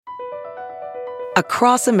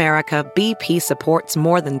Across America, BP supports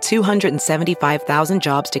more than 275,000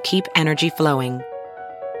 jobs to keep energy flowing.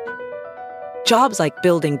 Jobs like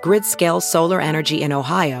building grid-scale solar energy in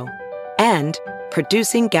Ohio and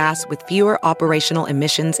producing gas with fewer operational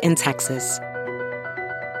emissions in Texas.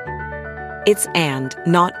 It's and,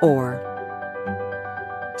 not or.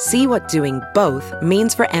 See what doing both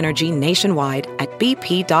means for energy nationwide at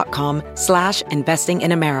bp.com/investing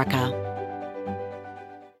in America.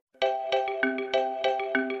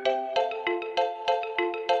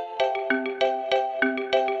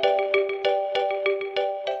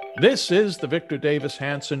 This is the Victor Davis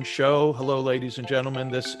Hanson Show. Hello, ladies and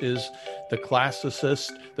gentlemen. This is the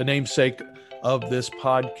Classicist. The namesake of this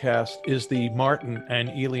podcast is the Martin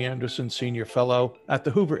and Ely Anderson Senior Fellow at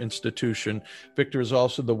the Hoover Institution. Victor is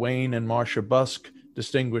also the Wayne and Marcia Busk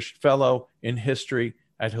Distinguished Fellow in History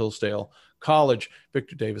at Hillsdale College.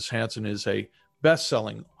 Victor Davis Hanson is a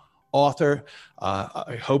best-selling author.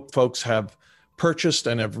 I hope folks have purchased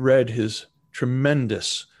and have read his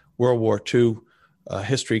tremendous World War II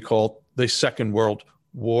history called The Second World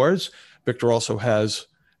Wars. Victor also has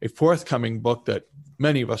a forthcoming book that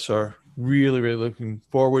many of us are really looking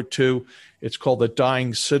forward to. It's called The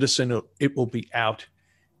Dying Citizen. It will be out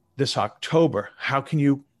this October. How can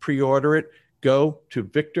you pre-order it? Go to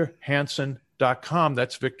victorhanson.com.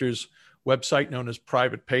 That's Victor's website known as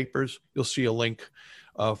Private Papers. You'll see a link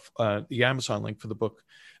of the Amazon link for the book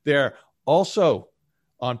there. Also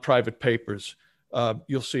on Private Papers,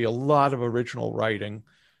 you'll see a lot of original writing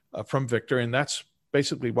from Victor, and that's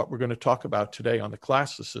basically what we're going to talk about today on The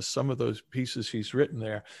Classicist, some of those pieces he's written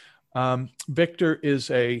there. Victor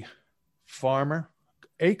is a farmer,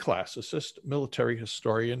 a classicist, military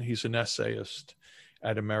historian. He's an essayist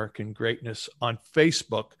at American Greatness. On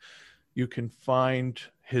Facebook, you can find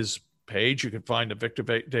his page. You can find the Victor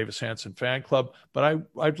Davis Hanson fan club, but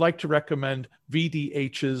I'd like to recommend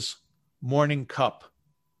VDH's Morning Cup.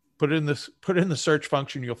 Put in the search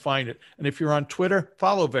function, you'll find it. And if you're on Twitter,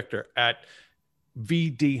 follow Victor at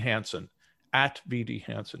VD Hanson, at VD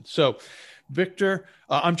Hanson. So Victor,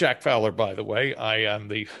 I'm Jack Fowler, by the way. I am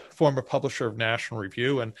the former publisher of National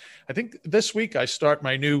Review. And I think this week I start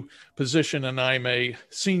my new position, and I'm a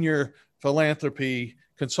senior philanthropy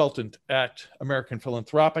consultant at American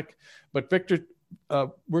Philanthropic. But Victor,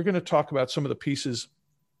 we're going to talk about some of the pieces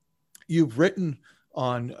you've written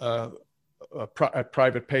on at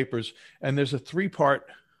Private Papers, and there's a three-part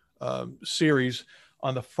series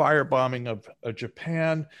on the firebombing of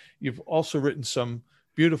Japan. You've also written some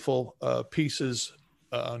beautiful pieces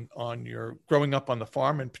on your growing up on the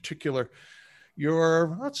farm, in particular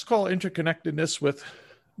your, let's call it, interconnectedness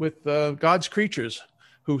with God's creatures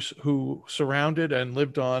who surrounded and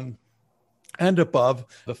lived on and above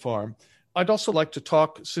the farm. I'd also like to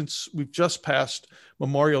talk, since we've just passed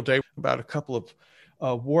Memorial Day, about a couple of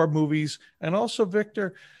war movies, and also,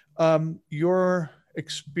 Victor, your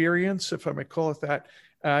experience, if I may call it that,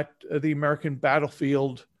 at the American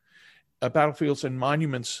Battlefields and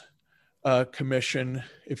Monuments Commission.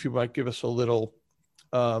 If you might give us a little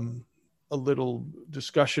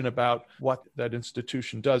discussion about what that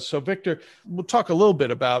institution does. So, Victor, we'll talk a little bit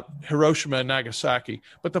about Hiroshima and Nagasaki,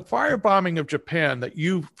 but the firebombing of Japan that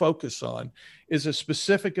you focus on is a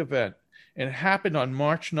specific event. And it happened on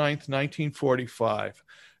March 9th, 1945.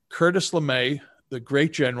 Curtis LeMay, the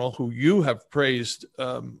great general who you have praised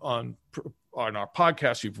on our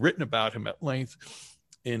podcast, you've written about him at length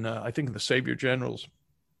in, I think, in the Savior Generals.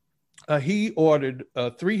 He ordered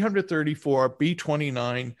 334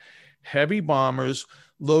 B-29 heavy bombers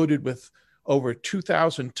loaded with over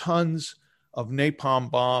 2,000 tons of napalm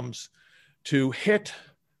bombs to hit,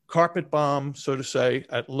 carpet bomb, so to say,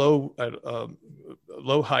 at low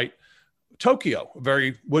height, Tokyo, a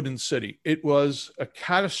very wooden city. It was a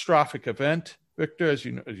catastrophic event, Victor, as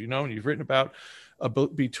you know, and you've written about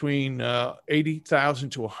between 80,000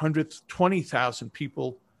 to 120,000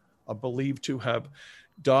 people are believed to have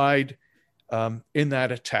died in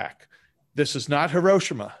that attack. This is not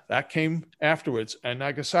Hiroshima. That came afterwards, and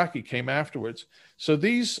Nagasaki came afterwards. So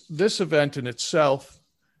this event in itself,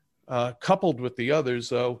 coupled with the others,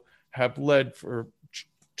 though, have led for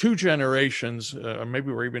two generations, or maybe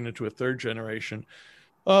we're even into a third generation,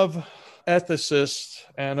 of ethicists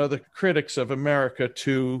and other critics of America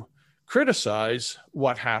to criticize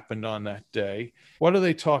what happened on that day. What are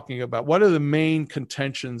they talking about? What are the main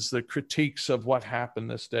contentions, the critiques of what happened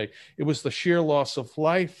this day? It was the sheer loss of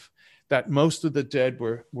life, that most of the dead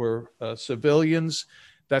were civilians,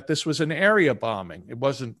 that this was an area bombing. It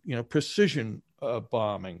wasn't, precision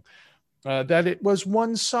bombing. That it was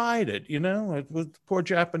one-sided, it was poor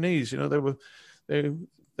Japanese,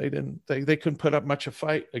 they They couldn't put up much of a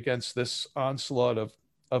fight against this onslaught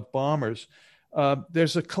of bombers.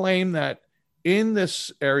 There's a claim that in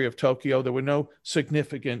this area of Tokyo, there were no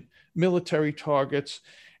significant military targets.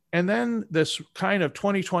 And then this kind of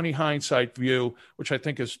 2020 hindsight view, which I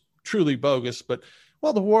think is truly bogus, but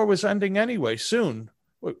well, the war was ending anyway soon.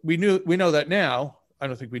 We know that now. I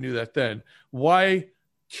don't think we knew that then. Why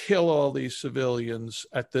kill all these civilians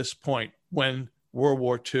at this point when World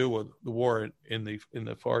War II, or the war in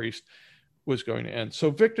the Far East, was going to end?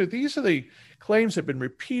 So, Victor, these are the claims that have been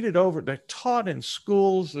repeated over. They're taught in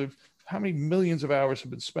schools. Of how many millions of hours have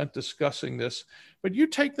been spent discussing this? But you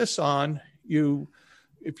take this on.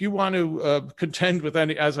 If you want to contend with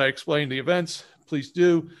any, as I explained the events, please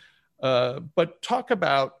do. But talk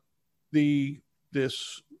about the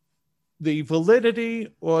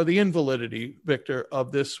validity or the invalidity, Victor,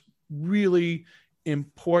 of this really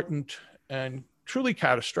important and truly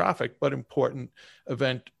catastrophic, but important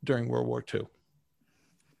event during World War II.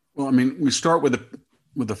 Well, I mean, we start with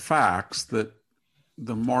the facts that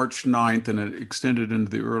the March 9th, and it extended into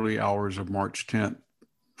the early hours of March 10th,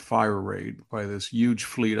 fire raid by this huge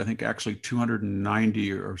fleet. I think actually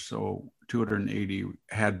 290 or so, 280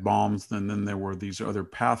 had bombs, and then there were these other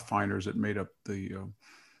pathfinders that made up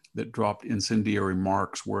that dropped incendiary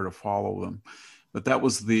marks where to follow them. But that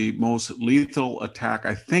was the most lethal attack,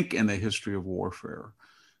 I think, in the history of warfare.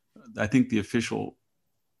 I think the official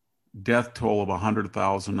death toll of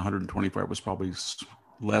 100,000, 125 was probably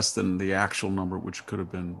less than the actual number, which could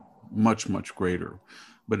have been much, much greater.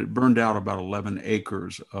 But it burned out about 11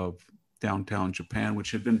 acres of downtown Japan,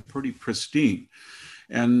 which had been pretty pristine.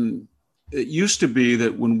 And it used to be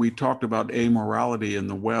that when we talked about amorality in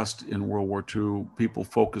the West in World War II, people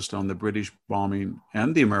focused on the British bombing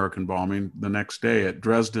and the American bombing the next day at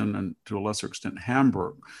Dresden and to a lesser extent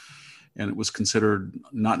Hamburg. And it was considered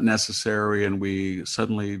not necessary, and we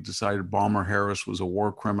suddenly decided Bomber Harris was a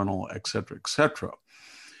war criminal, et cetera, et cetera.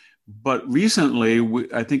 But recently,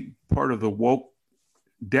 I think part of the woke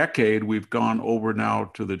decade, we've gone over now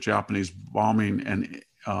to the Japanese bombing and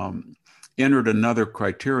entered another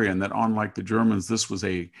criterion that, unlike the Germans, this was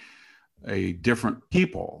a different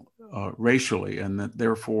people racially, and that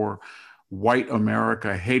therefore white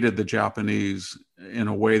America hated the Japanese in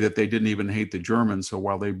a way that they didn't even hate the Germans. So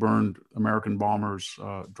while they burned American bombers,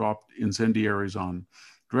 dropped incendiaries on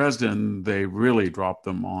Dresden, they really dropped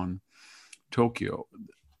them on Tokyo.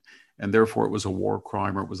 And therefore it was a war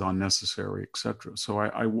crime, or it was unnecessary, et cetera. So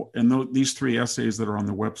these three essays that are on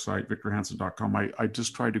the website, victorhansen.com, I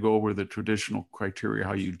just tried to go over the traditional criteria,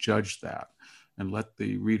 how you judge that, and let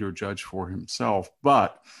the reader judge for himself.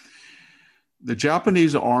 But the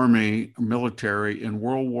Japanese army military in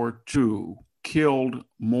World War II killed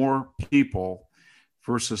more people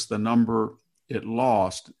versus the number it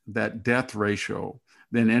lost, that death ratio,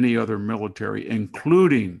 than any other military,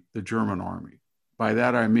 including the German army. By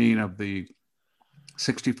that, I mean of the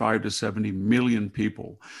 65 to 70 million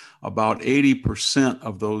people, about 80%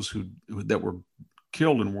 of those that were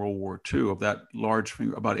killed in World War II, of that large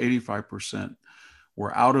figure, about 85%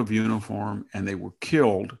 were out of uniform and they were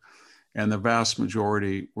killed. And the vast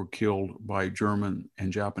majority were killed by German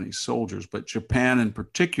and Japanese soldiers. But Japan in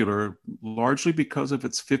particular, largely because of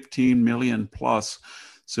its 15 million plus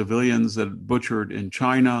civilians that it butchered in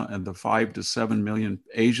China, and the 5 to 7 million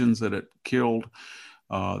Asians that it killed,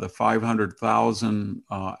 the 500,000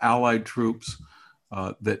 Allied troops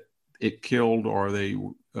that it killed, or they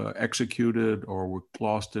executed, or were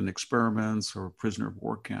lost in experiments or prisoner of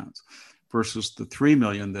war camps, versus the 3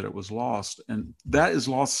 million that it was lost. And that is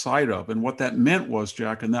lost sight of. And what that meant was,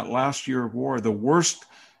 Jack, in that last year of war, the worst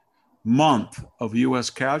month of U.S.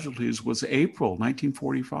 casualties was April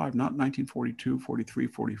 1945, not 1942, 43,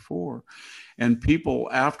 44. And people,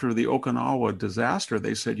 after the Okinawa disaster,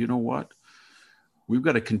 they said, you know what? We've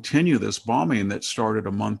got to continue this bombing that started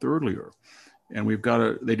a month earlier. And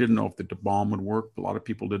they didn't know if the bomb would work. A lot of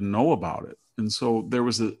people didn't know about it. And so there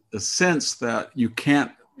was a sense that you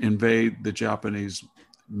can't invade the Japanese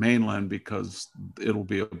mainland because it'll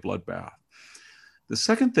be a bloodbath. The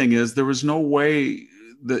second thing is, there was no way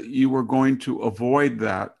that you were going to avoid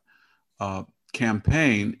that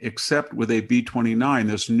campaign except with a B-29,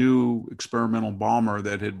 this new experimental bomber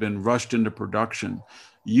that had been rushed into production.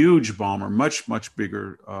 Huge bomber, much, much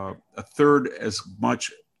bigger, a third as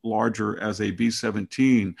much larger as a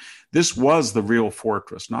B-17. This was the real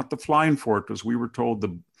fortress, not the flying fortress. We were told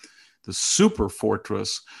the super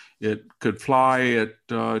fortress. It could fly at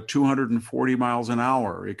 240 miles an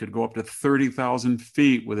hour. It could go up to 30,000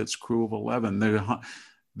 feet with its crew of 11. The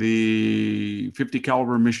The 50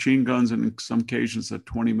 caliber machine guns, and in some occasions a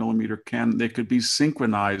 20 millimeter cannon, they could be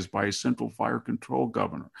synchronized by a central fire control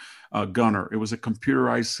gunner. It was a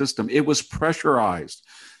computerized system. It was pressurized.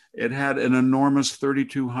 It had an enormous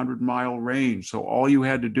 3,200 mile range. So all you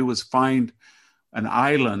had to do was find an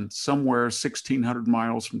island somewhere 1,600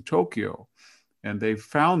 miles from Tokyo. And they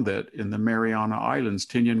found it in the Mariana Islands,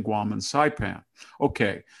 Tinian, Guam, and Saipan.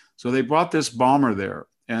 Okay, so they brought this bomber there.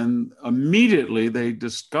 And immediately they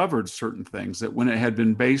discovered certain things, that when it had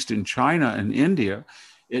been based in China and India,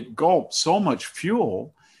 it gulped so much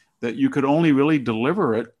fuel that you could only really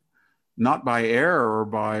deliver it not by air or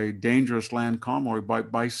by dangerous land convoy,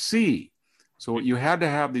 by sea. So you had to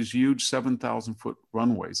have these huge 7,000-foot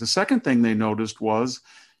runways. The second thing they noticed was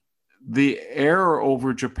the air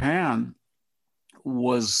over Japan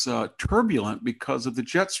was turbulent because of the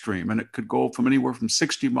jet stream, and it could go from anywhere from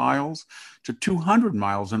 60 miles to 200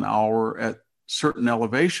 miles an hour at certain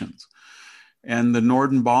elevations. And the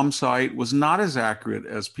Norden bomb sight was not as accurate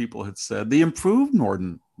as people had said. The improved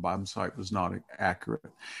Norden bomb sight was not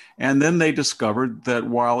accurate. And then they discovered that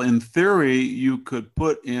while in theory you could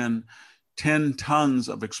put in 10 tons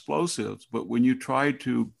of explosives, but when you tried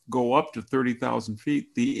to go up to 30,000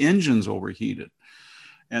 feet, the engines overheated.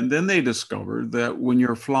 And then they discovered that when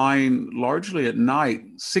you're flying largely at night,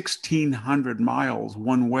 1,600 miles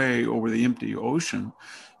one way over the empty ocean,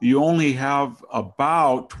 you only have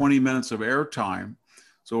about 20 minutes of airtime.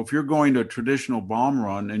 So if you're going to a traditional bomb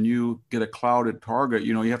run and you get a clouded target,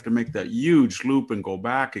 you have to make that huge loop and go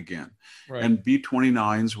back again. Right. And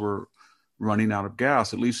B-29s were running out of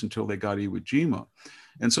gas, at least until they got Iwo Jima.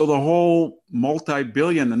 And so the whole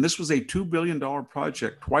multi-billion, and this was a $2 billion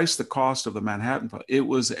project, twice the cost of the Manhattan project. It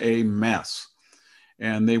was a mess.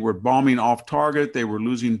 And they were bombing off target. They were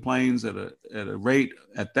losing planes at a rate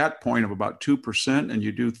at that point of about 2%. And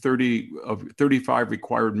you do 35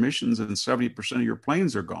 required missions and 70% of your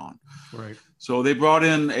planes are gone. Right. So they brought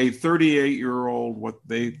in a 38-year-old, what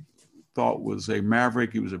they thought was a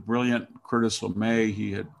maverick. He was a brilliant Curtis LeMay.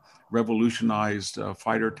 He had revolutionized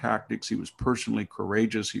fighter tactics. He was personally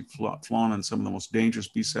courageous. He'd flown in some of the most dangerous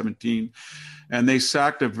B-17. And they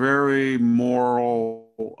sacked a very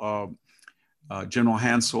moral General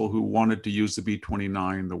Hansel, who wanted to use the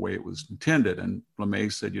B-29 the way it was intended. And LeMay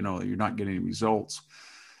said, you're not getting any results.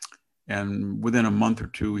 And within a month or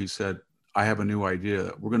two, he said, I have a new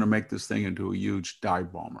idea. We're going to make this thing into a huge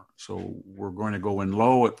dive bomber. So we're going to go in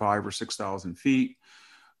low at 5,000 or 6,000 feet.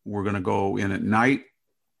 We're going to go in at night.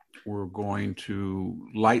 We're going to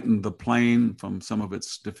lighten the plane from some of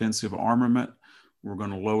its defensive armament. We're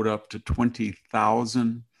going to load up to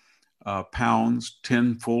 20,000 pounds,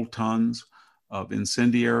 10 full tons of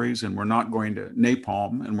incendiaries, and we're not going to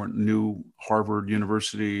napalm, and we're new Harvard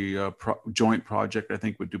University joint project, I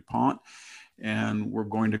think, with DuPont. And we're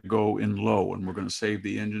going to go in low, and we're going to save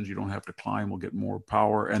the engines. You don't have to climb. We'll get more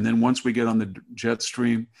power. And then once we get on the jet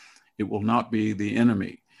stream, it will not be the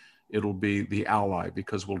enemy. It'll be the ally,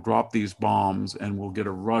 because we'll drop these bombs and we'll get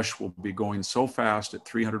a rush. We'll be going so fast at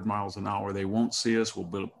 300 miles an hour, they won't see us.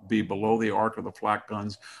 We'll be below the arc of the flak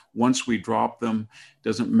guns. Once we drop them, it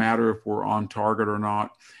doesn't matter if we're on target or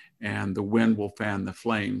not, and the wind will fan the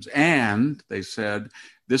flames. And they said,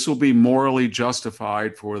 this will be morally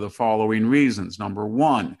justified for the following reasons. Number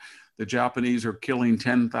one, the Japanese are killing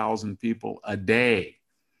 10,000 people a day,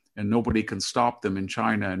 and nobody can stop them in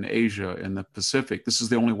China and Asia and the Pacific. This is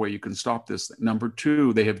the only way you can stop this thing. Number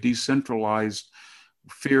two, they have decentralized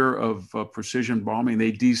fear of precision bombing.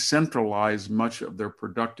 They decentralized much of their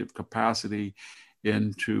productive capacity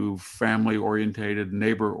into family-orientated,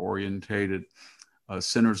 neighbor-orientated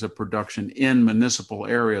centers of production in municipal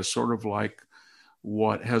areas, sort of like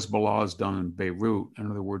what Hezbollah has done in Beirut.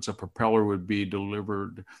 In other words, a propeller would be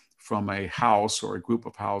delivered from a house or a group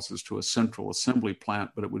of houses to a central assembly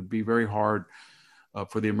plant, but it would be very hard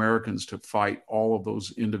for the Americans to fight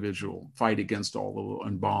against all of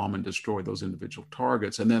and bomb and destroy those individual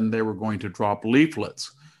targets. And then they were going to drop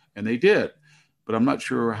leaflets, and they did. But I'm not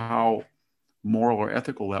sure how moral or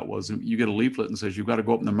ethical that was. You get a leaflet and says, you've got to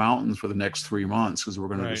go up in the mountains for the next 3 months because we're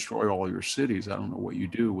going to destroy all your cities. I don't know what you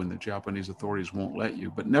do when the Japanese authorities won't let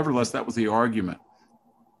you. But nevertheless, that was the argument.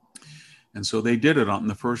 And so they did it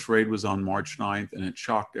the first raid was on March 9th, and it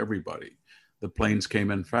shocked everybody. The planes came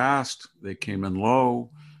in fast, they came in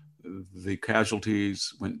low, the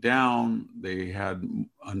casualties went down, they had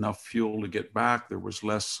enough fuel to get back, there was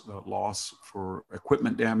less loss for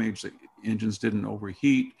equipment damage, the engines didn't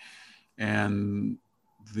overheat, and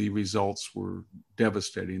the results were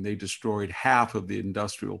devastating. They destroyed half of the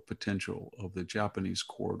industrial potential of the Japanese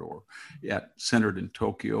corridor, centered in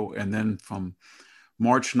Tokyo, and then from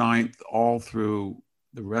March 9th all through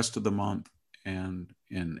the rest of the month, and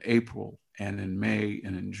in April, and in May,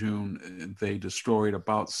 and in June, they destroyed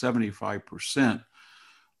about 75%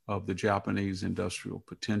 of the Japanese industrial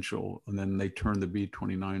potential. And then they turned the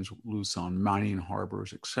B-29s loose on mining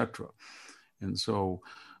harbors, etc. And so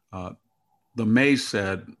the May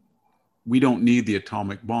said, we don't need the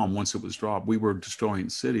atomic bomb. Once it was dropped, we were destroying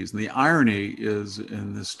cities. And the irony is,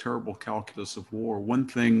 in this terrible calculus of war, one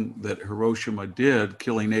thing that Hiroshima did,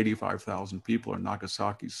 killing 85,000 people, or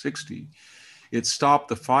Nagasaki 60, it stopped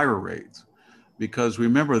the fire raids. Because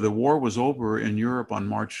remember, the war was over in Europe on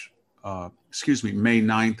May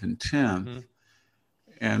 9th and 10th. Mm-hmm.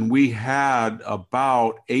 And we had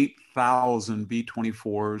about 8,000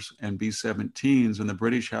 B-24s and B-17s, and the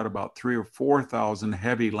British had about 3,000 or 4,000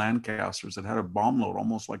 heavy Lancasters that had a bomb load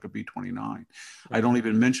almost like a B-29. Right. I don't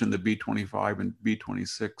even mention the B-25 and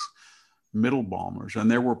B-26 middle bombers. And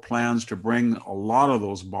there were plans to bring a lot of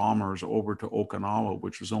those bombers over to Okinawa,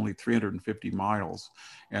 which was only 350 miles.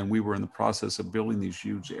 And we were in the process of building these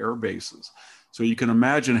huge air bases. So you can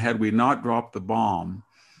imagine, had we not dropped the bomb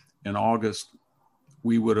in August,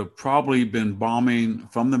 we would have probably been bombing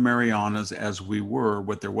from the Marianas as we were,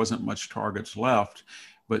 but there wasn't much targets left,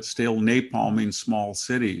 but still napalming small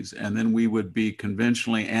cities. And then we would be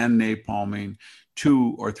conventionally and napalming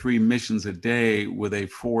 2 or 3 missions a day with a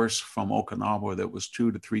force from Okinawa that was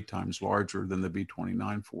 2 to 3 times larger than the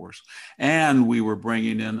B-29 force. And we were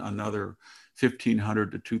bringing in another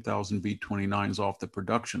 1,500 to 2,000 B-29s off the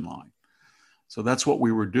production line. So that's what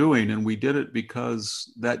we were doing. And we did it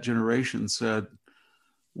because that generation said,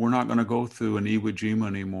 we're not going to go through an Iwo Jima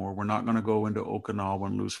anymore. We're not going to go into Okinawa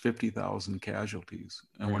and lose 50,000 casualties.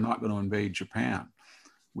 And right. We're not going to invade Japan.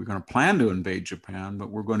 We're going to plan to invade Japan, but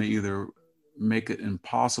we're going to either make it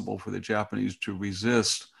impossible for the Japanese to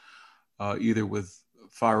resist, either with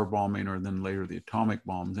firebombing or then later the atomic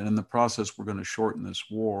bombs. And in the process, we're going to shorten this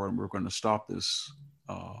war, and we're going to stop this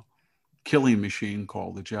killing machine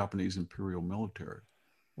called the Japanese Imperial Military.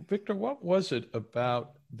 Victor, what was it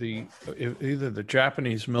about either the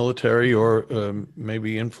Japanese military or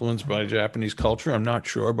maybe influenced by Japanese culture? I'm not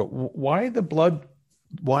sure, but why the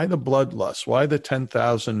bloodlust? Why the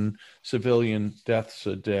 10,000 civilian deaths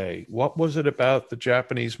a day? What was it about the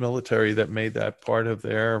Japanese military that made that part of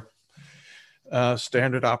their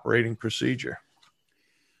standard operating procedure?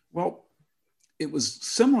 Well, it was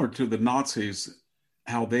similar to the Nazis,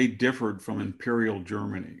 how they differed from Imperial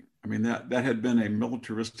Germany. I mean, that had been a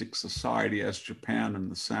militaristic society, as Japan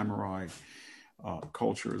and the samurai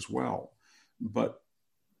culture as well. But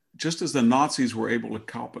just as the Nazis were able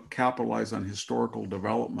to capitalize on historical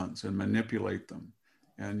developments and manipulate them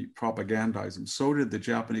and propagandize them, so did the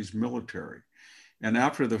Japanese military. And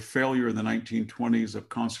after the failure in the 1920s of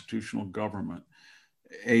constitutional government,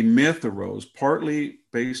 a myth arose, partly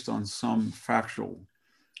based on some factual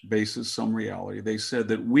basis, some reality. They said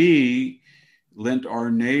that we lent our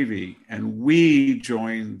Navy and we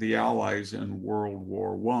joined the Allies in World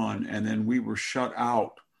War I, and then we were shut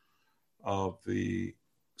out of the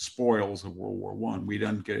spoils of World War I. We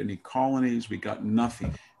didn't get any colonies, we got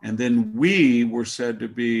nothing. And then we were said to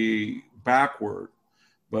be backward,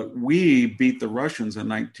 but we beat the Russians in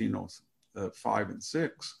 1905 and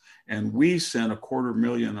 6, and we sent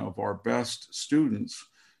 250,000 of our best students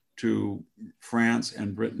to France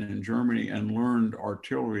and Britain and Germany and learned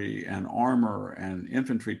artillery and armor and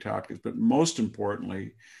infantry tactics. But most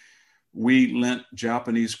importantly, we lent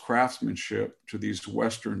Japanese craftsmanship to these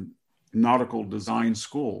Western nautical design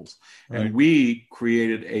schools. Right. And we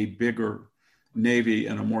created a bigger Navy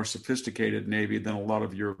and a more sophisticated Navy than a lot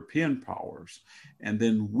of European powers. And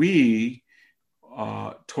then we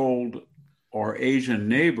told our Asian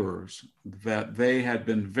neighbors that they had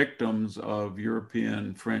been victims of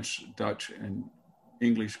European, French, Dutch, and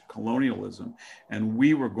English colonialism, and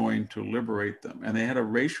we were going to liberate them. And they had a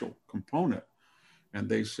racial component. And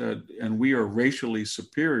they said, and we are racially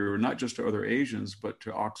superior, not just to other Asians, but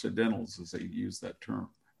to Occidentals, as they use that term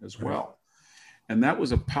as well. And that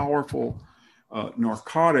was a powerful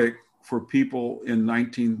narcotic for people in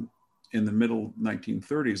the middle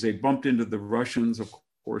 1930s. They bumped into the Russians, of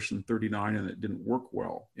course, in 39, and it didn't work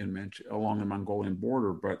well along the Mongolian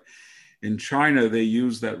border. But in China, they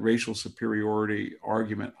used that racial superiority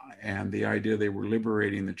argument and the idea they were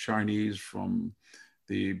liberating the Chinese from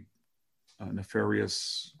the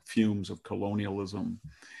nefarious fumes of colonialism.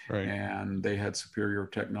 Right. And they had superior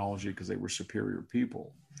technology because they were superior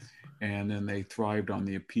people. And then they thrived on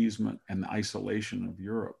the appeasement and the isolation of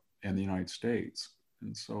Europe and the United States.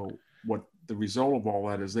 And so what the result of all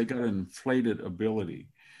that is they got an inflated ability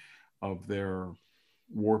of their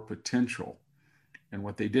war potential. And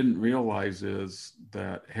what they didn't realize is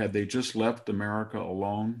that had they just left America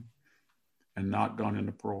alone and not gone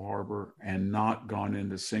into Pearl Harbor and not gone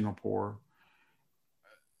into Singapore,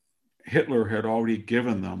 Hitler had already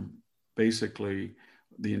given them basically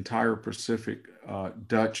the entire Pacific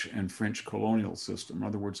Dutch and French colonial system. In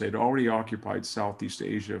other words, they'd already occupied Southeast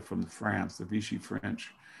Asia from France. The Vichy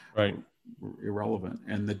French Right. were irrelevant.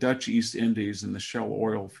 And the Dutch East Indies and the Shell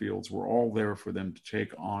oil fields were all there for them to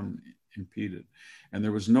take on impeded. And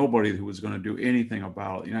there was nobody who was going to do anything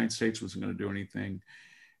about it. The United States wasn't going to do anything,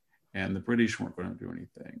 and the British weren't going to do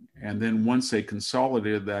anything. And then once they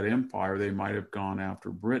consolidated that empire, they might have gone after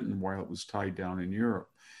Britain while it was tied down in Europe.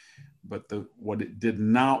 But what it did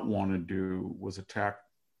not want to do was attack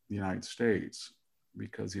the United States,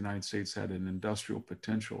 because the United States had an industrial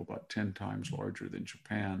potential about 10 times larger than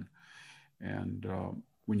Japan. And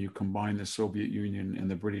when you combine the Soviet Union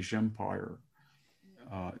and the British Empire,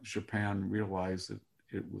 Japan realized that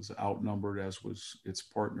it was outnumbered, as was its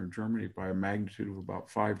partner Germany, by a magnitude of about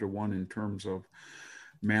 5-1 in terms of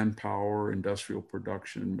manpower, industrial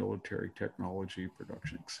production, military technology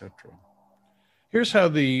production, etc. Here's how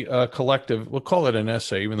the collective, we'll call it an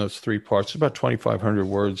essay, even though it's 3 parts, it's about 2,500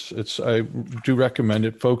 words. I do recommend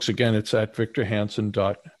it. Folks, again, it's at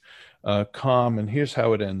victorhansen.com. And here's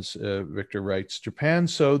how it ends. Victor writes, Japan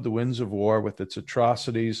sowed the winds of war with its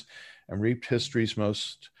atrocities and reaped history's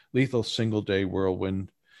most lethal single-day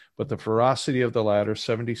whirlwind. But the ferocity of the latter,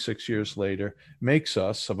 76 years later, makes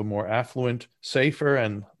us, of a more affluent, safer,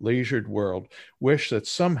 and leisured world, wish that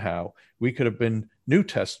somehow we could have been New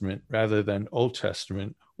Testament rather than Old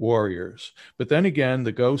Testament warriors. But then again,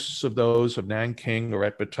 the ghosts of those of Nanking or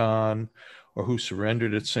at Bataan, or who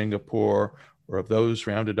surrendered at Singapore, or of those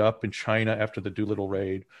rounded up in China after the Doolittle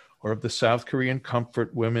raid, or of the South Korean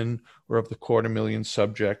comfort women, or of the 250,000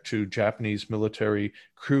 subject to Japanese military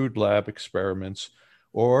crude lab experiments,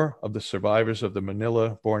 or of the survivors of the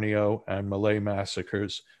Manila, Borneo, and Malay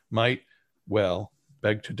massacres might, well,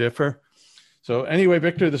 beg to differ. So anyway,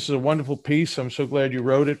 Victor, this is a wonderful piece. I'm so glad you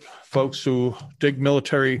wrote it. Folks who dig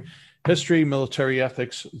military history, military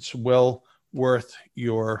ethics, it's well worth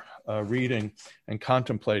your reading and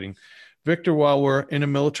contemplating. Victor, while we're in a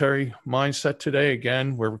military mindset today,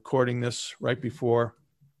 again, we're recording this right before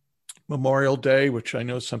Memorial Day, which I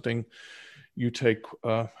know is something you take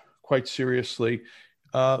quite seriously.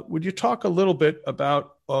 Would you talk a little bit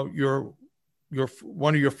about your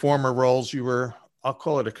one of your former roles? You were, I'll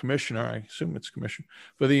call it a commissioner, I assume it's commission,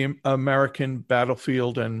 for the American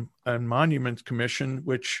Battlefield and Monuments Commission,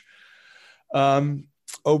 which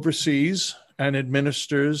oversees and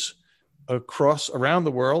administers around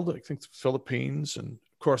the world, I think the Philippines and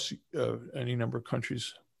of course any number of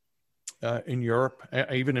countries in Europe,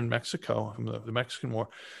 even in Mexico, the Mexican War,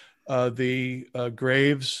 the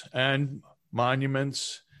graves and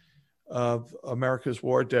monuments of America's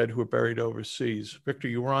war dead who are buried overseas. Victor,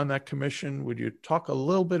 you were on that commission. Would you talk a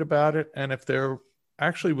little bit about it? And if there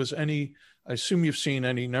actually was any, I assume you've seen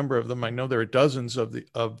any number of them. I know there are dozens of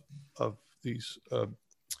these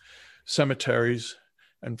cemeteries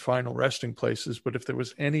and final resting places, but if there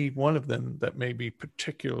was any one of them that maybe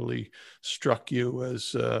particularly struck you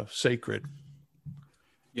as sacred.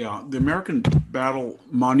 Yeah, the American Battle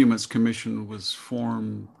Monuments Commission was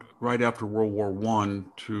formed right after World War I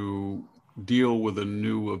to deal with a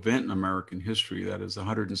new event in American history. That is,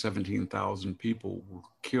 117,000 people were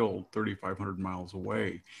killed 3,500 miles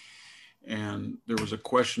away. And there was a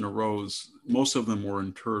question arose. Most of them were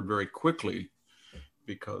interred very quickly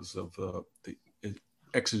because of the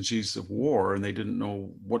exigencies of war, and they didn't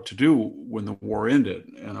know what to do when the war ended.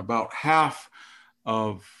 And about half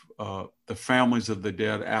of the families of the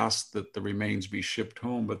dead asked that the remains be shipped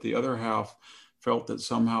home, but the other half felt that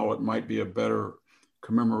somehow it might be a better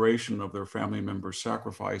commemoration of their family members'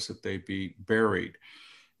 sacrifice that they be buried.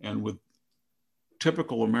 And with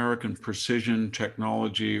typical American precision,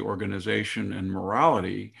 technology, organization, and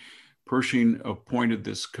morality, Pershing appointed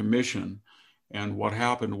this commission. And what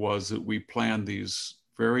happened was that we planned these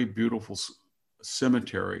very beautiful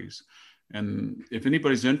cemeteries. And if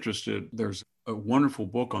anybody's interested, there's a wonderful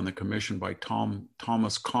book on the commission by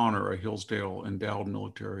Thomas Connor, a Hillsdale endowed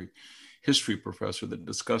military history professor, that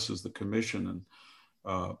discusses the commission,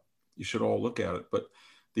 and you should all look at it. But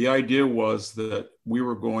the idea was that we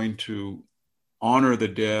were going to honor the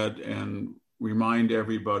dead and remind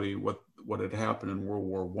everybody what had happened in World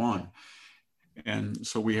War I. And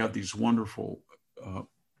so we have these wonderful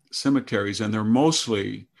cemeteries, and they're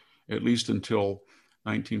mostly, at least until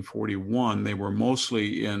 1941, they were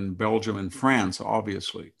mostly in Belgium and France,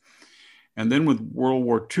 obviously. And then when World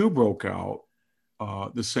War II broke out,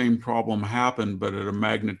 the same problem happened, but at a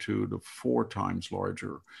magnitude of 4 times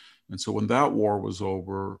larger. And so when that war was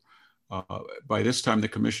over, by this time the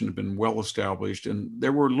commission had been well established, and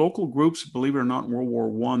there were local groups, believe it or not, in World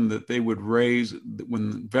War I that they would raise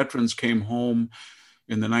when veterans came home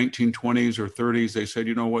in the 1920s or 30s. They said,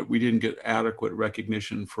 you know what, we didn't get adequate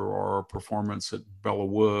recognition for our performance at Bella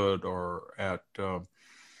Wood or at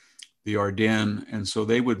the Ardennes, and so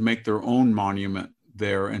they would make their own monument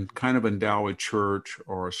there and kind of endow a church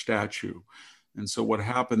or a statue. And so what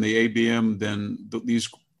happened, the ABM, then these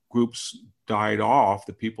groups died off.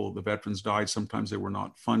 The veterans died. Sometimes they were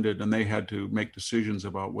not funded, and they had to make decisions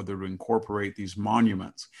about whether to incorporate these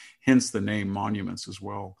monuments, hence the name monuments as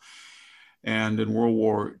well. And in World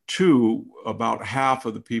War II, about half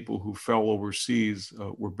of the people who fell overseas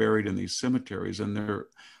were buried in these cemeteries. And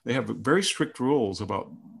they have very strict rules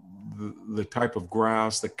about the type of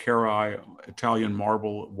grass, the Carrara, Italian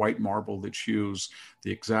marble, white marble that's used,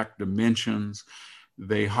 the exact dimensions.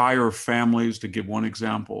 They hire families, to give one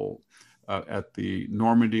example, at the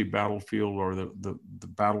Normandy battlefield, or the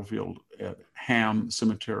battlefield at Ham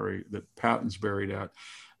Cemetery that Patton's buried at.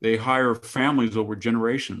 They hire families over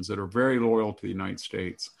generations that are very loyal to the United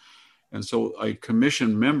States. And so a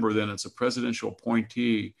commission member, then it's a presidential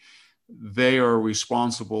appointee, they are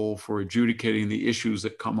responsible for adjudicating the issues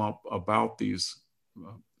that come up about these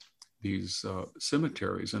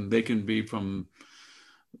cemeteries. And they can be from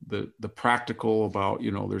the practical about,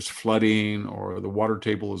 there's flooding, or the water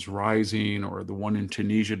table is rising, or the one in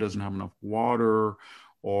Tunisia doesn't have enough water,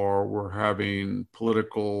 or we're having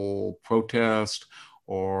political protest,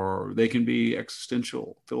 or they can be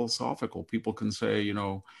existential, philosophical. People can say,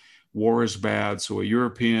 war is bad, so a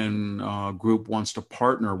European group wants to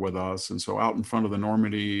partner with us. And so out in front of the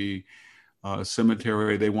Normandy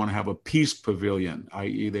cemetery, they want to have a peace pavilion,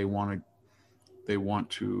 i.e. they want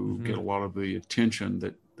to get a lot of the attention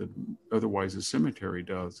that otherwise the cemetery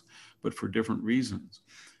does, but for different reasons.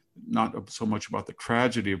 Not so much about the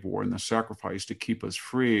tragedy of war and the sacrifice to keep us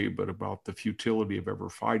free, but about the futility of ever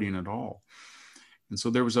fighting at all. And so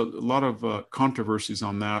there was a lot of controversies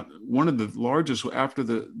on that. One of the largest, after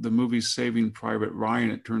the movie Saving Private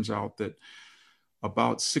Ryan, it turns out that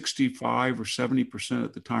about 65 or 70%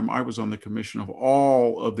 at the time I was on the commission of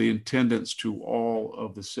all of the attendants to all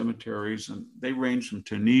of the cemeteries. And they ranged from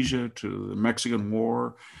Tunisia to the Mexican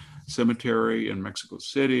War Cemetery in Mexico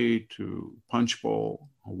City, to Punch Bowl,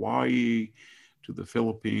 Hawaii, to the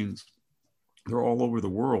Philippines. They're all over the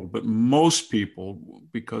world, but most people,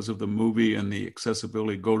 because of the movie and the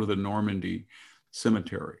accessibility, go to the Normandy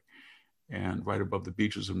Cemetery, and right above the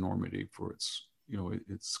beaches of Normandy for its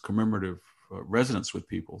commemorative resonance with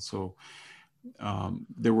people. So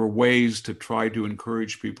there were ways to try to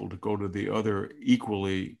encourage people to go to the other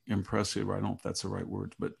equally impressive, I don't know if that's the right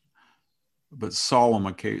word, but solemn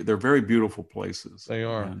occasion. They're very beautiful places. They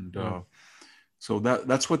are. And so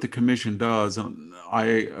that's what the commission does. And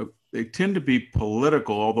they tend to be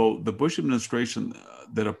political, although the Bush administration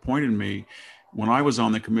that appointed me, when I was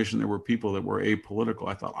on the commission, there were people that were apolitical.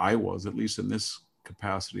 I thought I was, at least in this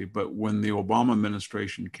capacity. But when the Obama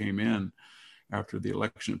administration came in after the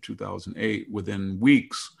election of 2008, within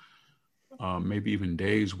weeks, maybe even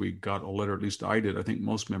days, we got a letter, at least I did. I think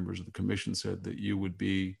most members of the commission said that you would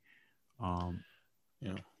be,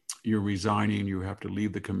 you're resigning, you have to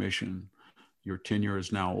leave the commission. Your tenure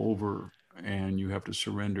is now over, and you have to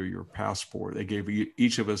surrender your passport. They gave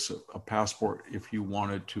each of us a passport if you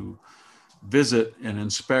wanted to visit and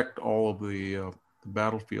inspect all of the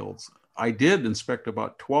battlefields. I did inspect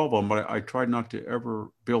about 12 of them, but I tried not to ever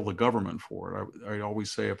bill the government for it. I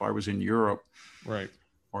always say if I was in Europe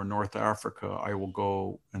or North Africa, I will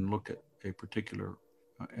go and look at a particular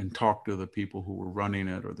and talk to the people who were running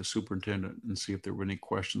it or the superintendent and see if there were any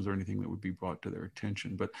questions or anything that would be brought to their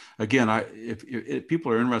attention. But again, if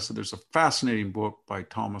people are interested, there's a fascinating book by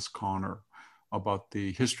Thomas Connor about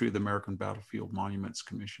the history of the American Battlefield Monuments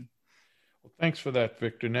Commission. Well, thanks for that,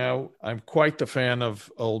 Victor. Now, I'm quite the fan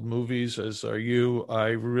of old movies, as are you. I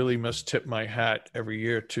really must tip my hat every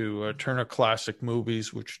year to Turner Classic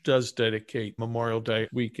Movies, which does dedicate Memorial Day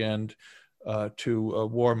weekend to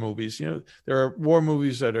war movies. There are war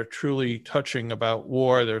movies that are truly touching about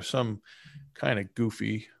war. There's some kind of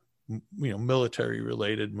goofy, military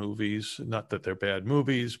related movies. Not that they're bad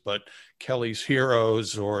movies, but Kelly's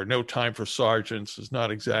Heroes or No Time for Sergeants is not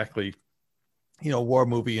exactly, war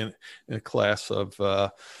movie in a class of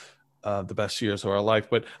the best years of our life.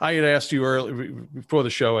 But I had asked you earlier before the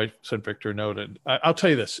show, I sent Victor a note, and I'll tell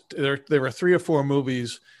you this, there were 3 or 4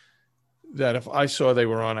 movies that if I saw they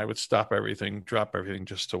were on, I would stop everything, drop everything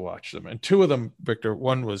just to watch them. And 2 of them, Victor,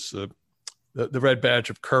 one was the Red Badge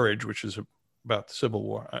of Courage, which is about the Civil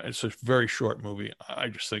War. It's a very short movie. I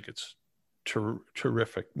just think it's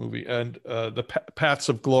terrific movie. And the Paths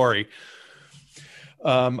of Glory,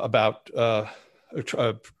 about a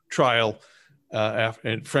trial,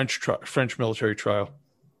 and French military trial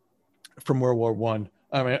from World War One.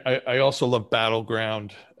 I mean, I also love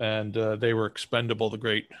Battleground and They Were Expendable, the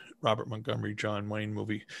great Robert Montgomery, John Wayne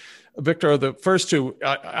movie. Victor, the first two,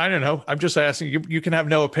 I don't know. I'm just asking you. You can have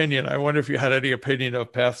no opinion. I wonder if you had any opinion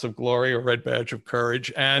of Paths of Glory or Red Badge of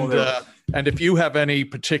Courage, and if you have any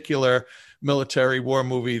particular military war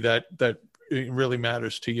movie that really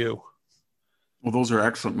matters to you. Well, those are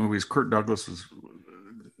excellent movies. Kirk Douglas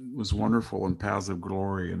was wonderful in Paths of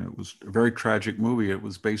Glory, and it was a very tragic movie. It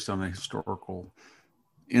was based on a historical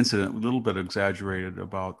incident, a little bit exaggerated,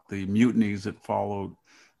 about the mutinies that followed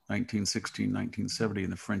 1916, 1970 in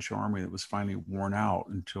the French army that was finally worn out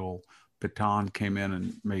until Pétain came in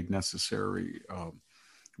and made necessary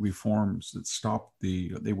reforms that stopped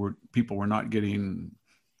people were not getting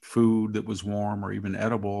food that was warm or even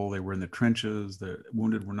edible. They were in the trenches. The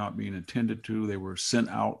wounded were not being attended to. They were sent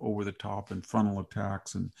out over the top in frontal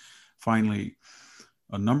attacks. And finally,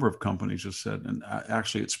 a number of companies just said, and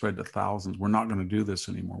actually it spread to thousands, we're not going to do this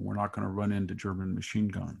anymore. We're not going to run into German machine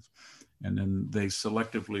guns. And then they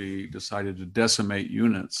selectively decided to decimate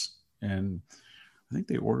units. And I think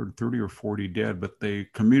they ordered 30 or 40 dead, but they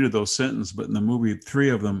commuted those sentences. But in the movie, 3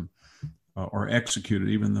 of them are executed,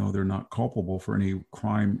 even though they're not culpable for any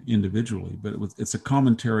crime individually. But it's a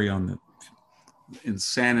commentary on the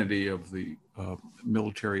insanity of the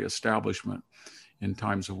military establishment in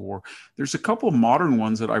times of war. There's a couple of modern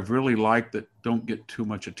ones that I've really liked that don't get too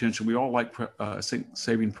much attention. We all like, I think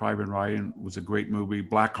Saving Private Ryan was a great movie.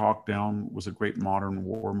 Black Hawk Down was a great modern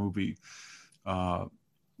war movie. The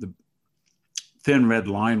Thin Red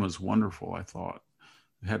Line was wonderful, I thought.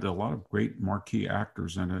 It had a lot of great marquee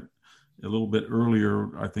actors in it. A little bit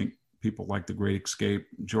earlier, I think people like The Great Escape.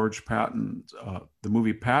 George Patton, the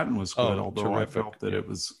movie Patton was good, although terrific. I felt that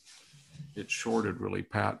it shorted really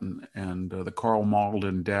Patton, and the Carl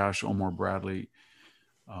Malden dash Omar Bradley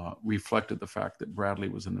reflected the fact that Bradley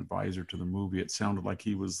was an advisor to the movie. It sounded like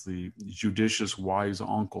he was the judicious, wise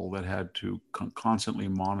uncle that had to constantly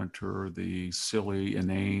monitor the silly,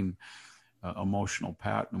 inane, emotional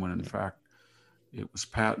Patton, when in fact it was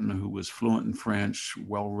Patton who was fluent in French,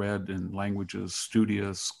 well-read in languages,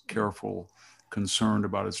 studious, careful, concerned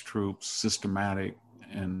about his troops, systematic,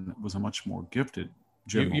 and was a much more gifted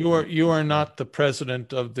general. You are not the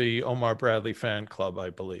president of the Omar Bradley fan club, I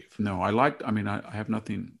believe. No, I have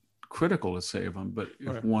nothing critical to say of him, but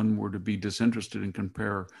if one were to be disinterested and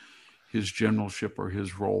compare his generalship or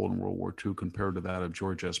his role in World War II compared to that of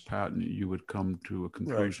George S. Patton, you would come to a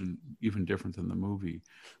conclusion even different than the movie,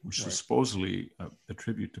 which is supposedly a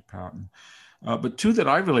tribute to Patton. But 2 that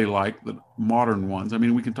I really like, the modern ones, I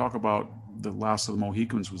mean, we can talk about The Last of the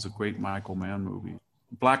Mohicans was a great Michael Mann movie.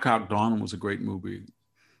 Black Hawk Down was a great movie.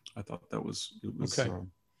 I thought it was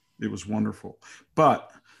wonderful.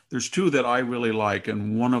 But there's 2 that I really like,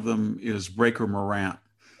 and one of them is Breaker Morant.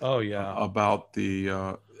 Oh, yeah. About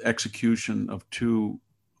the execution of 2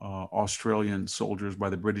 Australian soldiers by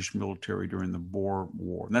the British military during the Boer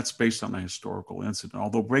War. And that's based on a historical incident.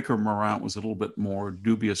 Although Breaker Morant was a little bit more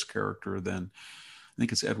dubious character than, I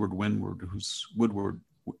think it's Edward Woodward, Woodward,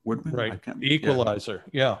 right? The Equalizer,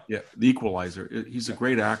 yeah, The Equalizer. He's a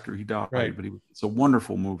great actor. He died, but it's a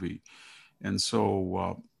wonderful movie, and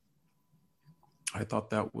so I thought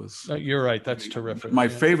that was. You're right. That's terrific. My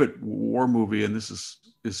favorite war movie, and this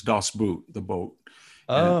is Das Boot, the boat.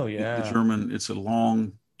 Oh, The German. It's a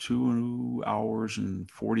long 2 hours and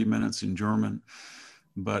 40 minutes in German,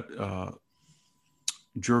 but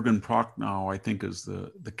Jürgen Prochnow, I think, is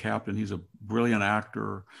the captain. He's a brilliant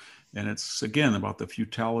actor. And it's, again, about the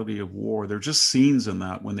futility of war. There are just scenes in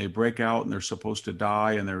that when they break out and they're supposed to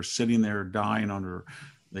die and they're sitting there dying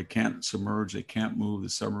they can't submerge, they can't move the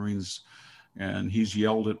submarines. And he's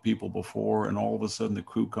yelled at people before, and all of a sudden the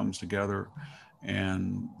crew comes together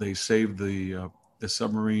and they save the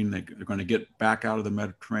submarine. They're going to get back out of the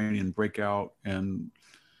Mediterranean, break out. And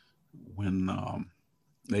when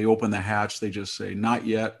they open the hatch, they just say, not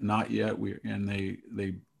yet, not yet. And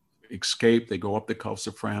they escape. They go up the coast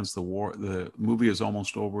of France. The movie is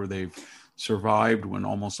almost over. They've survived when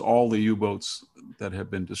almost all the U-boats that have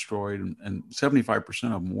been destroyed, and 75%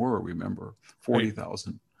 of them were, remember,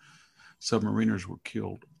 40,000 submariners were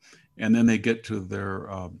killed. And then they get to their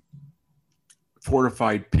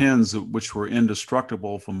fortified pens, which were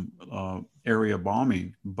indestructible from area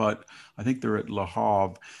bombing. But I think they're at Le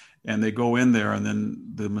Havre, And they go in there, and then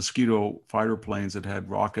the Mosquito fighter planes that had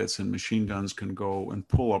rockets and machine guns can go and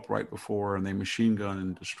pull up right before, and they machine gun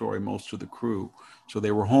and destroy most of the crew. So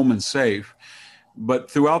they were home and safe.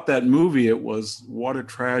 But throughout that movie, it was, what a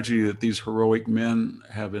tragedy that these heroic men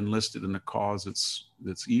have enlisted in a cause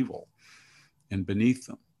that's evil and beneath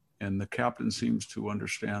them. And the captain seems to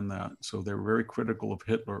understand that. So they're very critical of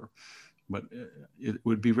Hitler. But it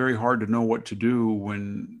would be very hard to know what to do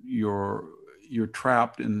when you're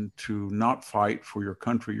trapped into not fight for your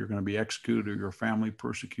country. You're going to be executed or your family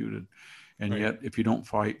persecuted. And yet, if you don't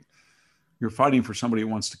fight, you're fighting for somebody who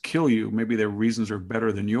wants to kill you. Maybe their reasons are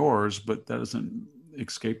better than yours, but that doesn't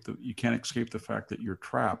you can't escape the fact that you're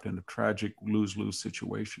trapped in a tragic lose-lose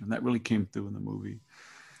situation. And that really came through in the movie.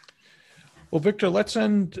 Well, Victor, let's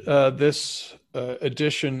end this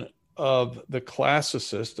edition of The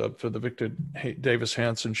Classicist for the Victor Davis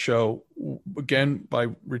Hanson Show, again, by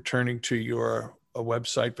returning to your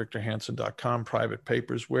website, victorhanson.com, Private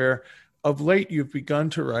Papers, where of late you've begun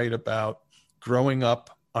to write about growing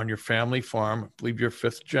up on your family farm. I believe you're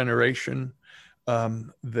fifth generation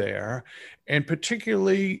there, and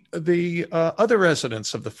particularly the other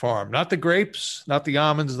residents of the farm, not the grapes, not the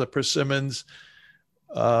almonds, the persimmons,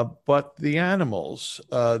 but the animals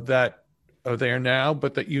that are there now,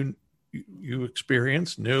 but that you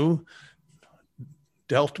experienced, knew,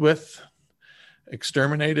 dealt with,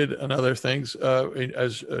 exterminated, and other things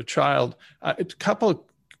as a child.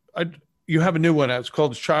 You have a new one. It's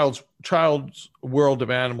called Child's World of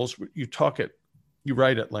Animals. You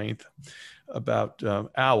write at length about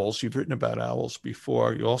owls. You've written about owls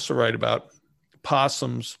before. You also write about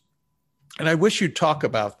possums, and I wish you'd talk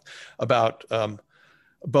about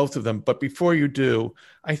both of them. But before you do,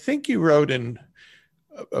 I think you wrote in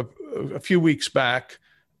a few weeks back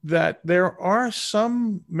that there are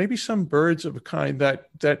maybe some birds of a kind that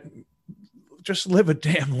just live a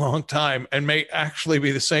damn long time and may actually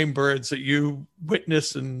be the same birds that you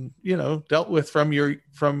witnessed and, dealt with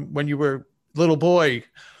from when you were little boy,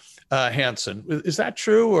 Hanson. Is that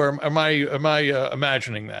true, or am I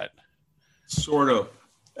imagining that? Sort of.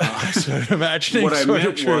 Sort of imagining. What I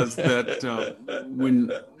meant was that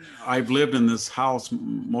when I've lived in this house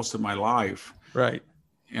most of my life, right,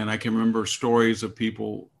 and I can remember stories of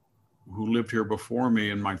people who lived here before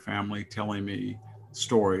me and my family telling me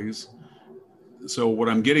stories. So what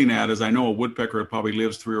I'm getting at is, I know a woodpecker probably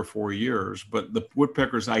lives 3 or 4 years, but the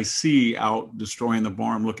woodpeckers I see out destroying the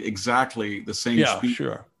barn look exactly the same species.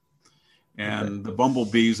 Sure. And the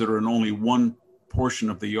bumblebees that are in only one portion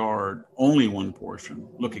of the yard, only one portion,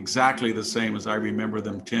 look exactly the same as I remember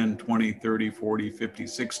them 10, 20, 30, 40, 50,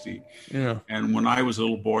 60. Yeah. And when I was a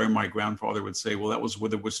little boy, my grandfather would say, well, that was where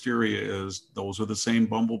the wisteria is. Those are the same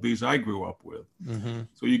bumblebees I grew up with. Mm-hmm.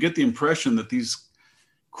 So you get the impression that these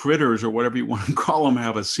critters, or whatever you want to call them,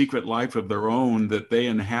 have a secret life of their own, that they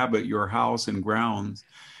inhabit your house and grounds,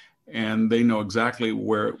 and they know exactly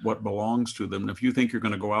what belongs to them. And if you think you're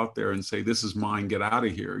going to go out there and say, this is mine, get out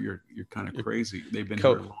of here, you're kind of crazy. They've been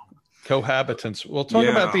here long. Cohabitants. We'll talk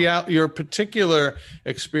about your particular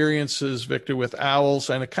experiences, Victor, with owls,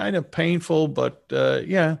 and a kind of painful, but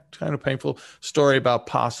kind of painful story about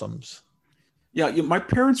possums. Yeah, my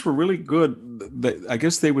parents were really good. I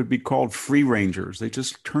guess they would be called free rangers. They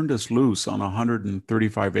just turned us loose on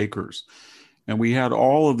 135 acres. And we had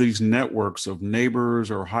all of these networks of neighbors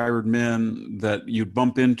or hired men that you'd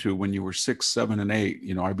bump into when you were 6, 7, and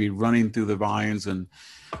 8. I'd be running through the vines, and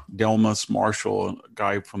Delmas Marshall, a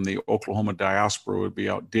guy from the Oklahoma diaspora, would be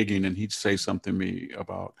out digging, and he'd say something to me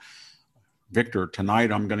about, Victor,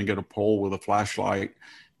 tonight I'm going to get a pole with a flashlight,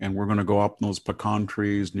 and we're going to go up those pecan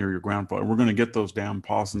trees near your grandfather. We're going to get those damn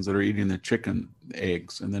possums that are eating the chicken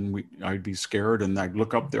eggs. And then I'd be scared, and I'd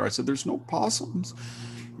look up there. I said, there's no possums.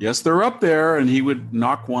 Yes, they're up there. And he would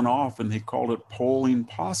knock one off, and he called it poling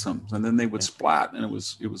possums. And then they would splat, and it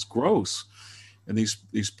was gross. And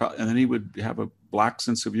and then he would have a black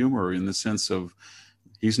sense of humor, in the sense of,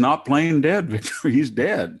 he's not playing dead, Victor, he's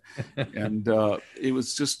dead. And it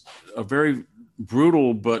was just a very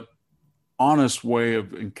brutal but honest way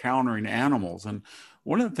of encountering animals. And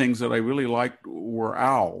one of the things that I really liked were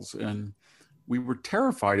owls, and we were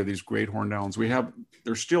terrified of these great horned owls.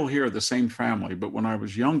 They're still here, the same family, but when I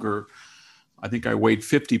was younger, I think I weighed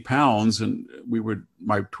 50 pounds, and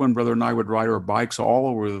my twin brother and I would ride our bikes all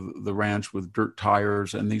over the ranch with dirt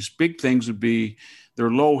tires, and these big things they're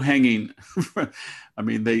low hanging. I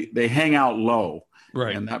mean, they hang out low.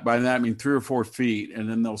 Right. And by that I mean 3 or 4 feet, and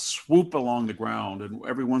then they'll swoop along the ground. And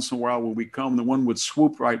every once in a while, when we come, the one would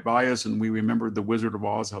swoop right by us, and we remembered the Wizard of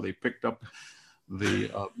Oz, how they picked up the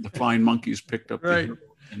flying monkeys picked up, right.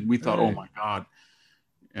 And we thought, right. Oh my God.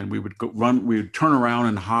 and we would we would turn around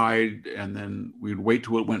and hide, and then we'd wait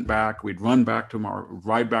till it went back. We'd ride back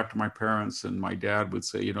to my parents, and my dad would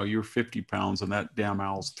say, you're 50 pounds and that damn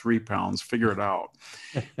owl's 3 pounds, figure it out.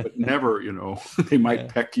 But never, they might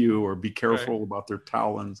peck you, or be careful about their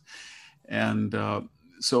talons. And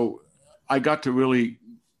so I got to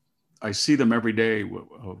I see them every day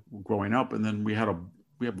growing up. And then we have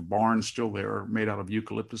a barn still there made out of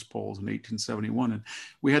eucalyptus poles in 1871. And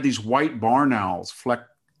we had these white barn owls,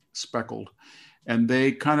 speckled, and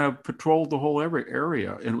they kind of patrolled the whole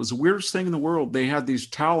area. And it was the weirdest thing in the world. They had these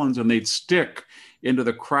talons, and they'd stick into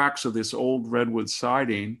the cracks of this old redwood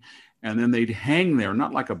siding, and then they'd hang there,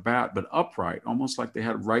 not like a bat, but upright, almost like they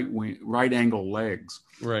had right angle legs.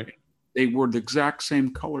 Right. They were the exact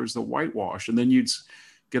same color as the whitewash. And then you'd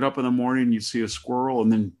get up in the morning, you'd see a squirrel,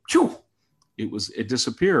 and then choo, it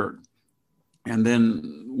disappeared. And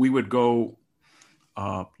then we would go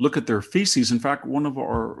look at their feces. In fact, one of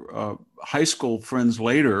our high school friends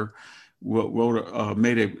later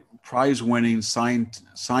made a prize-winning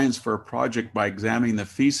science fair project by examining the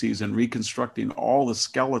feces and reconstructing all the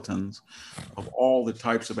skeletons of all the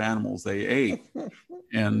types of animals they ate.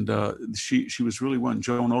 And she was really one,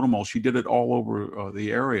 Joan Odomol. She did it all over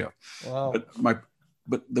the area. Wow.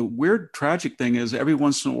 But the weird, tragic thing is, every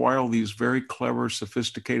once in a while, these very clever,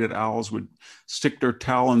 sophisticated owls would stick their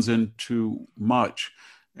talons into much,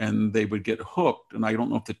 and they would get hooked. And I don't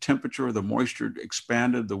know if the temperature or the moisture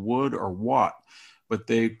expanded the wood or what, but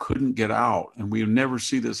they couldn't get out. And we would never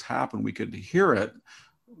see this happen. We could hear it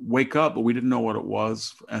wake up, but we didn't know what it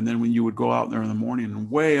was. And then when you would go out there in the morning, and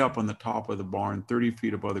way up on the top of the barn, 30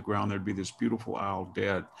 feet above the ground, there'd be this beautiful owl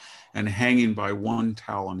dead and hanging by one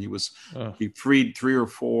talon. He freed 3 or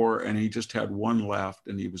 4, and he just had one left,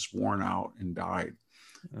 and he was worn out and died.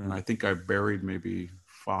 And I think I buried maybe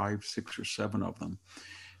 5, 6, or 7 of them.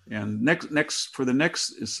 And for the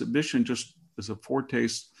next submission, just as a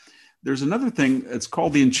foretaste, there's another thing. It's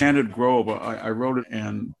called the Enchanted Grove. I wrote it,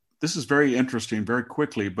 and this is very interesting, very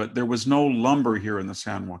quickly, but there was no lumber here in the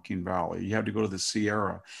San Joaquin Valley. You had to go to the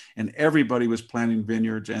Sierra, and everybody was planting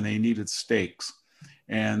vineyards, and they needed stakes,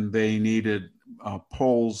 and they needed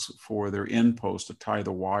poles for their end posts to tie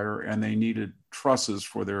the wire, and they needed trusses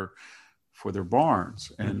for their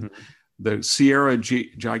barns. And the Sierra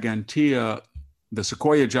gigantea, the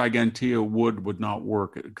Sequoia gigantea would not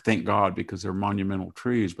work, thank God, because they're monumental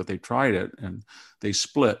trees, but they tried it and they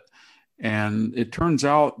split. And it turns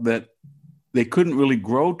out that they couldn't really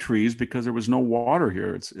grow trees because there was no water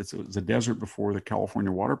here. It was a desert before the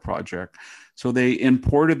California Water Project. So they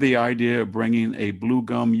imported the idea of bringing a blue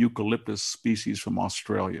gum eucalyptus species from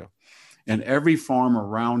Australia. And every farm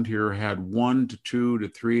around here had 1 to 2 to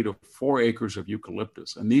 3 to 4 acres of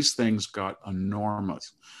eucalyptus. And these things got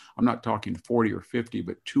enormous. I'm not talking 40 or 50,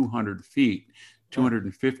 but 200 feet,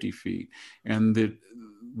 250 feet. And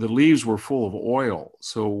the leaves were full of oil.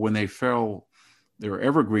 So when they fell, they were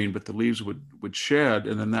evergreen, but the leaves would shed,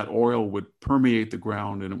 and then that oil would permeate the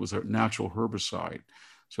ground, and it was a natural herbicide.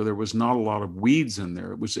 So there was not a lot of weeds in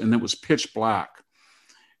there. It was pitch black.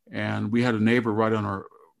 And we had a neighbor right on our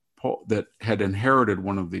that had inherited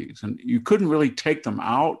one of these, and you couldn't really take them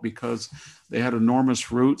out because they had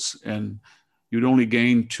enormous roots, and you'd only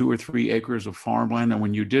gain 2 or 3 acres of farmland. And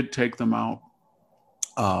when you did take them out,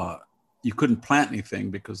 you couldn't plant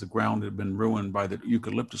anything because the ground had been ruined by the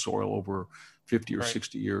eucalyptus oil over 50 or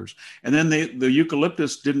 60 years. And then the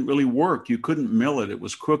eucalyptus didn't really work. You couldn't mill it. It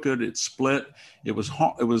was crooked. It split. It was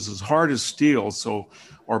as hard as steel. So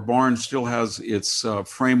our barn still has its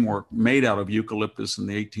framework made out of eucalyptus in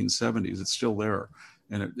the 1870s. It's still there.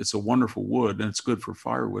 And it's a wonderful wood, and it's good for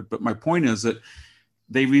firewood. But my point is that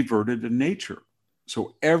they reverted to nature.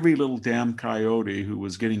 So every little damn coyote who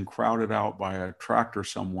was getting crowded out by a tractor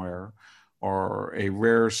somewhere, or a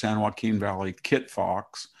rare San Joaquin Valley kit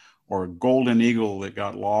fox, or a golden eagle that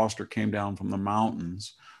got lost or came down from the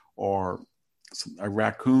mountains, or a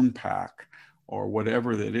raccoon pack, or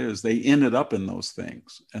whatever that is, they ended up in those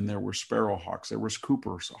things. And there were sparrowhawks, there was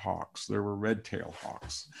Cooper's hawks, there were red-tailed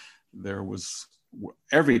hawks, there was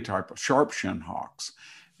every type of sharp-shinned hawks.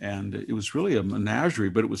 And it was really a menagerie,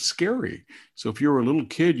 but it was scary. So if you were a little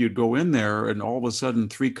kid, you'd go in there, and all of a sudden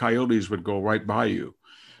 3 coyotes would go right by you.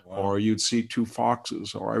 Wow. Or you'd see 2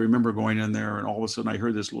 foxes. Or I remember going in there, and all of a sudden I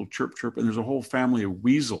heard this little chirp, chirp, and there's a whole family of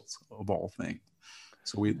weasels, of all things.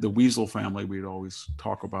 So the weasel family we'd always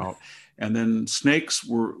talk about. And then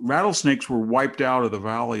rattlesnakes were wiped out of the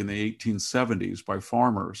valley in the 1870s by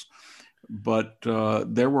farmers. But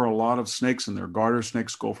there were a lot of snakes in there, garter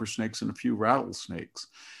snakes, gopher snakes, and a few rattlesnakes.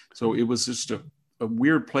 So it was just a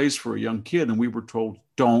weird place for a young kid. And we were told,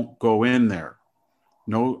 don't go in there.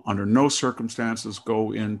 under no circumstances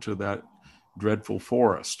go into that dreadful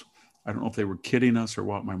forest. I don't know if they were kidding us or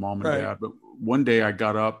what, my mom and Right. dad, but one day I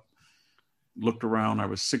got up, looked around. I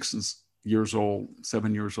was 7 years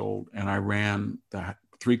old, and I ran the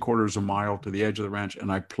 3/4 mile to the edge of the ranch,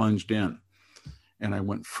 and I plunged in, and I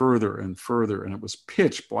went further and further, and it was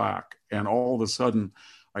pitch black. And all of a sudden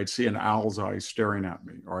I'd see an owl's eye staring at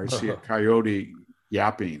me, or I'd see a coyote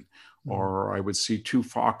yapping, or I would see 2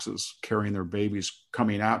 foxes carrying their babies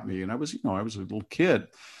coming at me. And I was a little kid.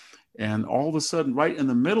 And all of a sudden, right in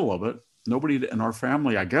the middle of it, nobody in our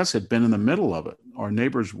family, I guess, had been in the middle of it. Our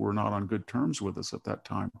neighbors were not on good terms with us at that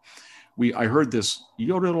time. I heard this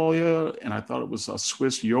yodel, and I thought it was a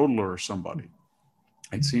Swiss yodeler or somebody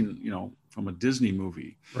I'd seen, from a Disney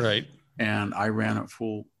movie. Right. And I ran at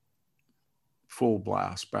full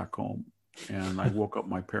blast back home. And I woke up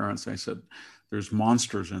my parents, and I said, there's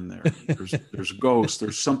monsters in there. There's ghosts.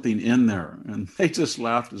 There's something in there. And they just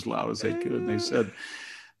laughed as loud as they could. And they said,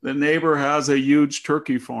 the neighbor has a huge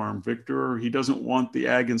turkey farm, Victor. He doesn't want the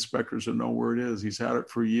ag inspectors to know where it is. He's had it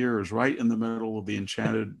for years, right in the middle of the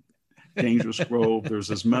enchanted dangerous grove. There's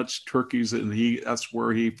as much turkeys, and that's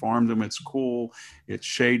where he farmed them. It's cool. It's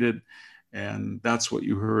shaded. And that's what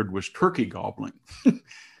you heard was turkey gobbling.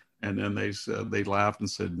 And then they laughed and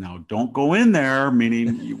said, now don't go in there,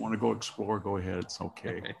 meaning you want to go explore, go ahead. It's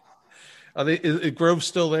okay. Is the grove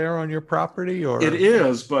still there on your property? Or it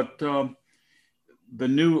is, but the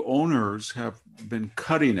new owners have been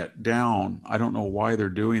cutting it down. I don't know why they're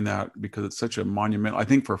doing that, because it's such a monument, I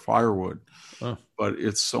think, for firewood. But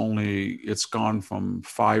it's gone from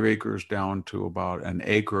 5 acres down to about an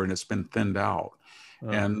acre, and it's been thinned out.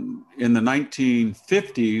 And in the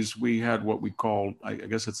 1950s, we had what we called, I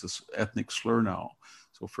guess it's this ethnic slur now,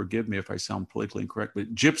 so forgive me if I sound politically incorrect,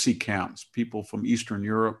 but gypsy camps, people from Eastern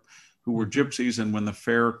Europe who were gypsies, and when the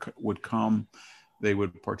fair would come, they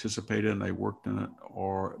would participate in, they worked in it,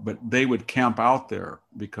 but they would camp out there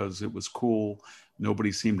because it was cool.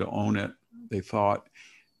 Nobody seemed to own it, they thought,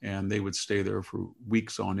 and they would stay there for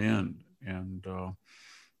weeks on end. And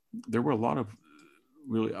there were a lot of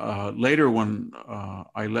really, later when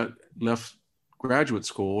I left graduate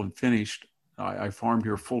school and finished, I farmed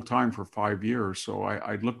here full time for 5 years. So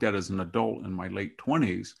I looked at it as an adult in my late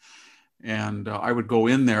 20s. And I would go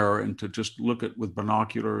in there and to just look at with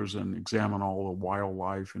binoculars and examine all the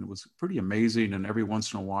wildlife. And it was pretty amazing. And every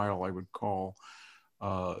once in a while, I would call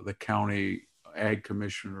the county ag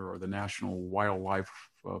commissioner or the National Wildlife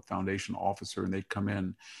Foundation officer, and they'd come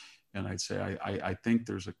in, and I'd say, I think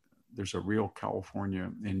there's a real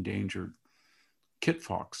California endangered kit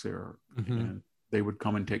fox there. Mm-hmm. And they would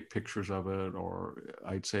come and take pictures of it. Or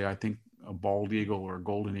I'd say, I think a bald eagle or a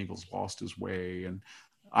golden eagle's lost his way. And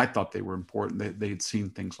I thought they were important. They'd seen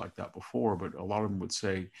things like that before, but a lot of them would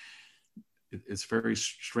say it's very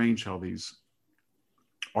strange how these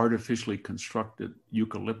artificially constructed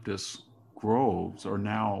eucalyptus groves are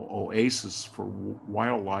now oases for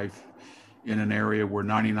wildlife in an area where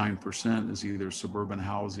 99% is either suburban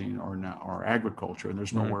housing or agriculture, and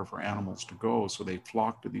there's nowhere for animals to go. So they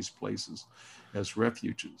flock to these places as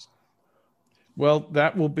refuges. Well,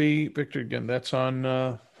 that will be, Victor, again, that's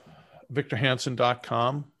on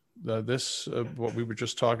victorhansen.com. What we were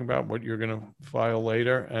just talking about, what you're going to file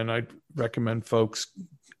later. And I'd recommend folks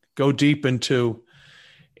go deep into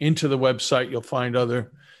the website. You'll find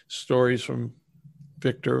other stories from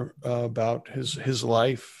Victor about his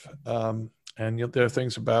life. And there are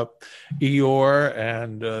things about Eeyore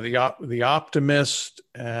and the Optimist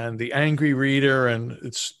and the Angry Reader, and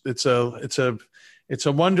it's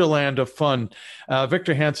a wonderland of fun.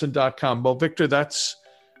 VictorHansen.com. Well, Victor, that's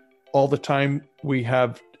all the time we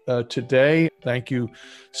have today. Thank you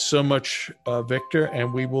so much, Victor,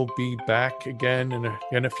 and we will be back again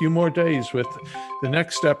in a few more days with the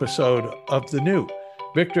next episode of the new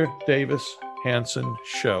Victor Davis Hansen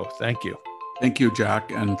Show. Thank you. Thank you,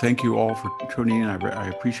 Jack, and thank you all for tuning in. I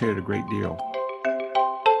appreciate it a great deal.